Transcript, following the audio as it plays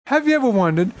Have you ever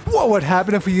wondered what would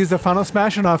happen if we used a Final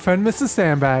Smash on our friend Mr.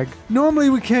 Sandbag? Normally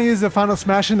we can't use the Final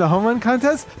Smash in the home run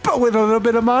contest, but with a little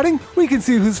bit of modding, we can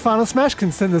see whose Final Smash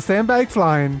can send the Sandbag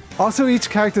flying. Also, each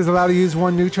character is allowed to use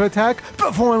one neutral attack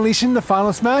before unleashing the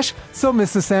Final Smash, so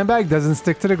Mr. Sandbag doesn't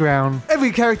stick to the ground.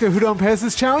 Every character who don't pass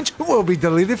this challenge will be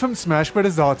deleted from Smash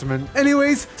Bros. Ultimate.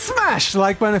 Anyways, smash the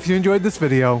like button if you enjoyed this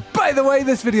video. By the way,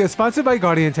 this video is sponsored by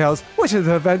Guardian Tales, which is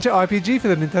an adventure RPG for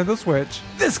the Nintendo Switch.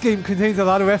 This game contains a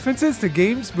lot of references to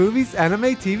games, movies,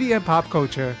 anime, TV, and pop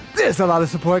culture. There's a lot of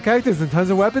support characters and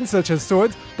tons of weapons such as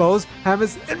swords, bows,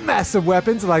 hammers, and massive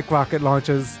weapons like rocket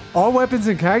launchers. All weapons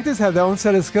and characters have their own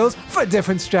set of skills for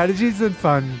different strategies and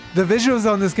fun. The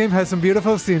visuals on this game have some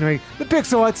beautiful scenery. The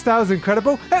pixel art style is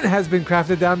incredible and has been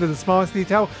crafted down to the smallest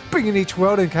detail, bringing each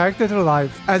world and character to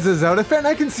life. As a Zelda fan,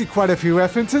 I can see quite a few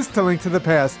references to Link to the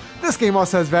Past. This game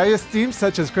also has various themes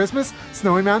such as Christmas,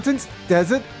 snowy mountains,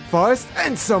 desert, forest,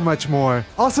 and so much more.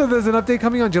 Also, there's an update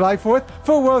coming on July 4th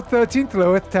for World 13th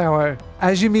Lilith Tower.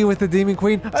 As you meet with the Demon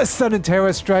Queen, a sudden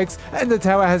terror strikes, and the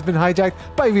tower has been hijacked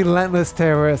by relentless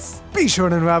terrorists. Be sure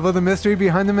to unravel the mystery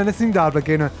behind the menacing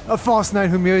doppelganger, a false knight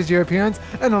who mirrors your appearance,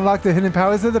 and unlock the hidden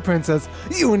powers of the princess.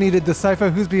 You will need to decipher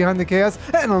who's behind the chaos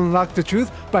and unlock the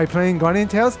truth by playing Guardian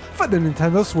Tales for the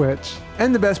Nintendo Switch.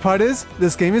 And the best part is,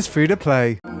 this game is free to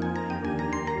play.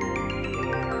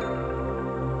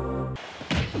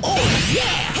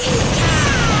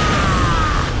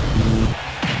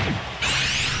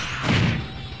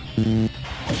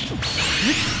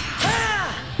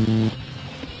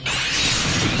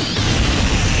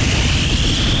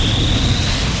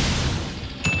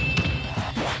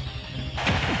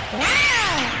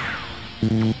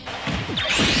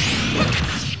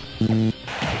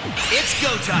 It's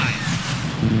go time!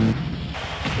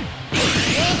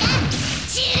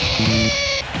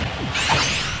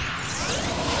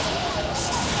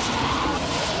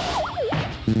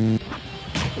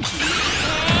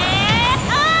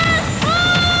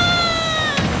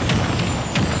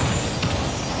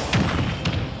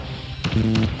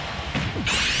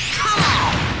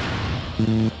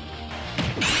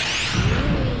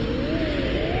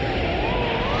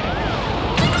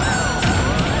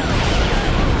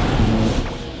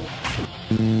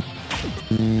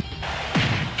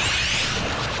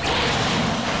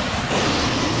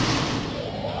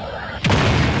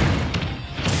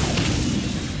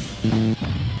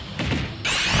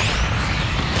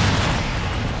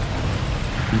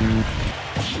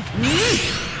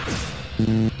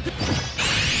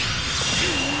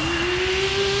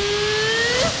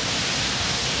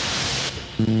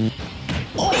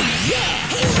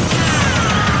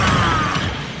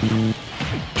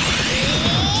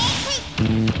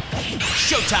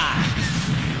 Showtime!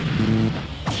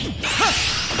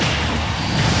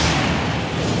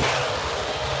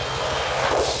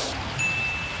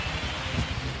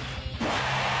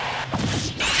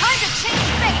 Time to change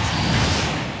fate!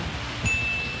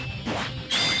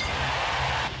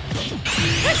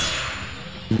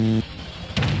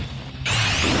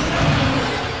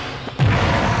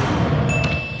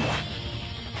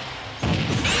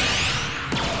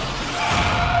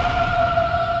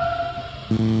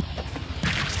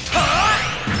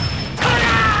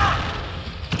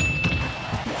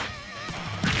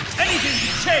 Anything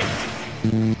can change!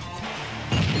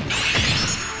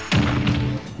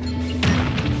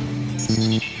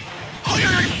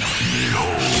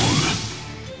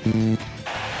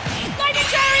 Lightning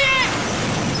Chariot!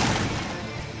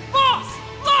 Boss!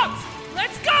 Locked!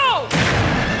 Let's go!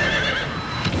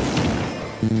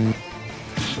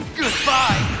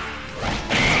 Goodbye!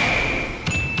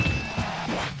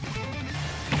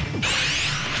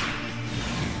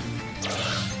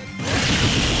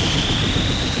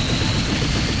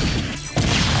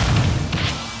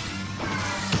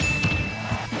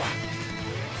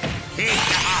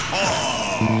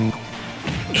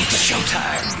 It's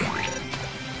showtime!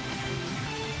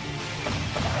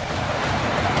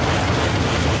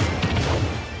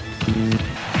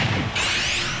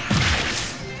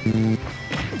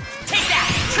 Take that!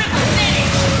 Triple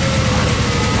finish!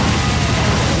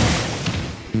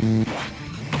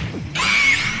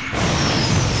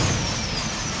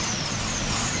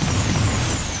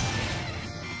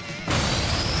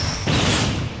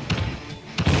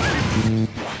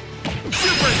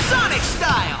 Supersonic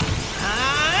style!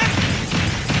 Huh?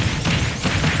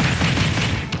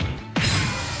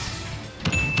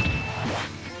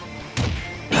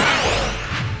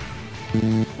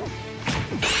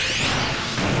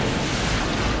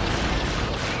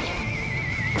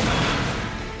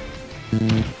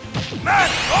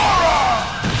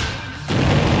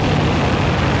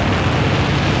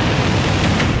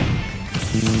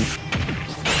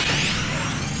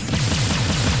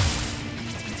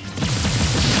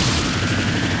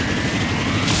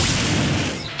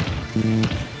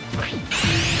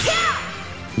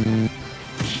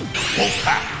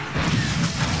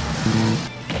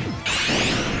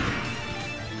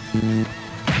 Let's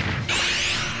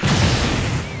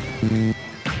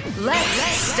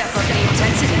step up the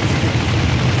intensity.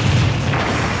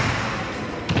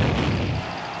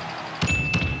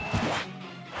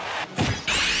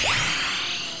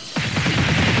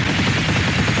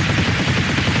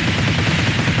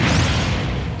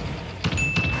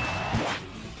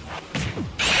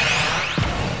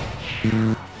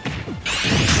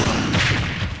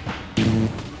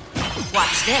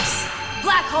 Watch this.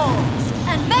 Black hole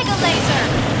and mega laser.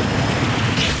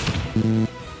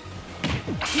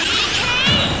 PK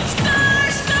Star!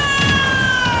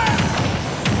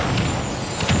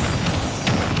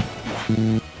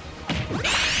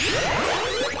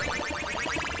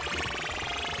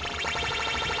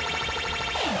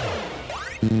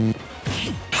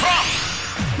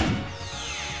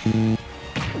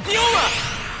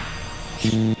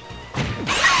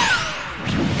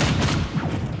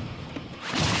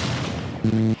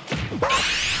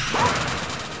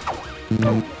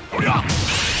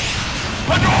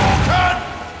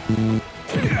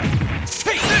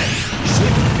 Take this!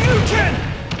 Mutant!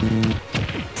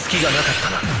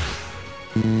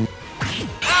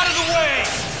 Out of the way!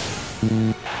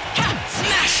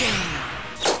 Smashing.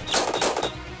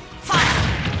 Fire.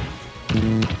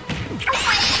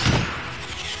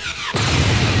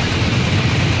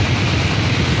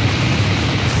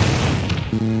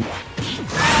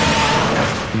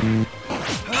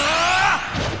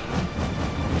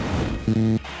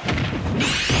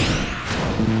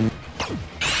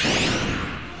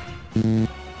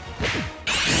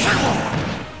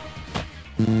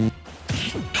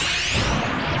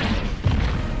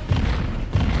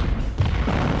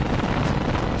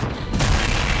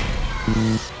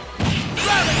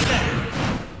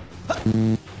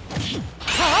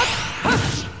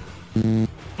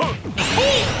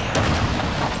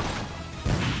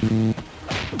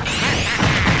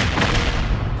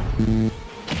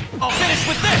 I'll finish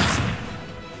with this!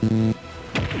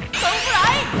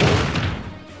 Alright.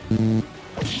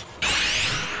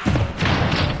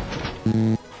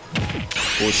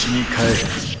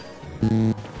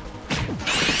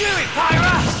 Do it,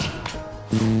 Pyra!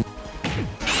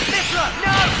 Mithra,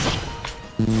 no!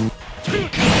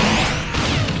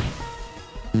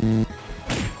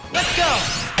 Let's go!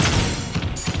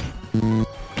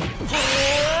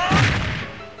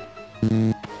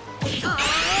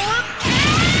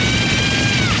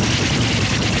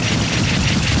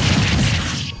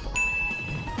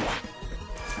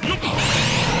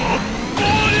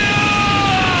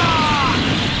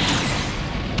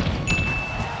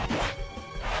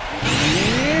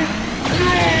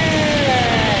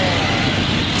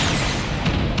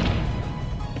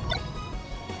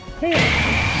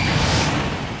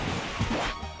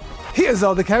 Here's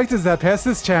all the characters that passed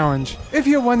this challenge. If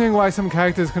you're wondering why some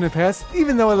characters couldn't pass,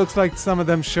 even though it looks like some of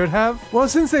them should have, well,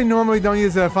 since they normally don't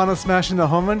use their Final Smash in the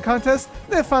home run contest,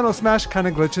 their Final Smash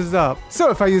kinda glitches up.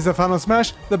 So if I use a Final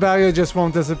Smash, the barrier just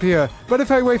won't disappear. But if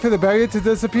I wait for the barrier to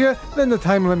disappear, then the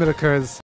time limit occurs.